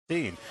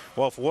15.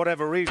 Well, for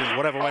whatever reason,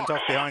 whatever went off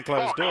behind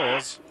closed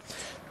doors,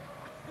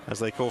 as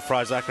they call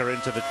Friesacher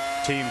into the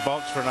team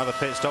box for another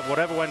pit stop,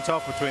 whatever went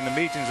off between the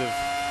meetings of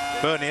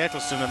Bernie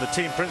Eccleston and the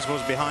team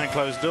principals behind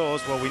closed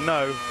doors, well, we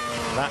know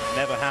that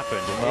never happened.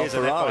 And Well,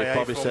 Ferrari FIA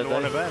probably said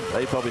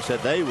they probably said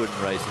they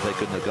wouldn't race if they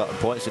couldn't have gotten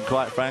points, and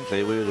quite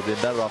frankly, we would have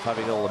been better off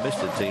having all the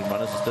Michelin team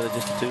runners instead of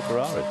just the 2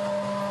 Ferraris.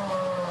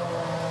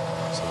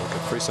 So look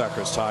at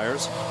Friesacher's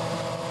tires.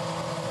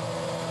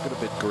 Get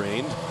a bit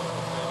greened.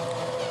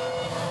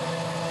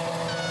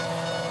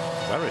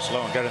 Very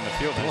slow on getting the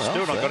fuel, but he's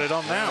still not got it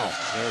on now.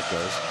 There it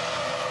goes.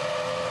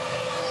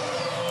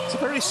 It's a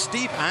very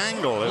steep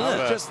angle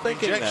of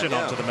injection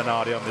onto the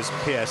Minardi on this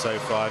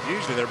PS05.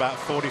 Usually they're about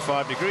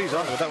 45 degrees,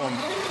 aren't they? But that one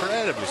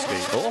incredibly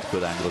steep.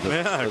 Awkward angle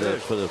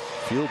for the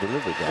fuel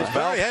delivery guy. It's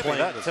very heavy.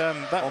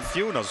 That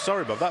fuel nozzle,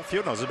 sorry Bob, that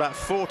fuel nozzle is about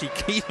 40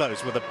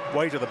 kilos with the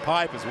weight of the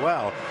pipe as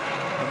well.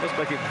 It must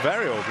make it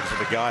very awkward for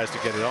the guys to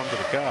get it onto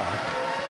the car.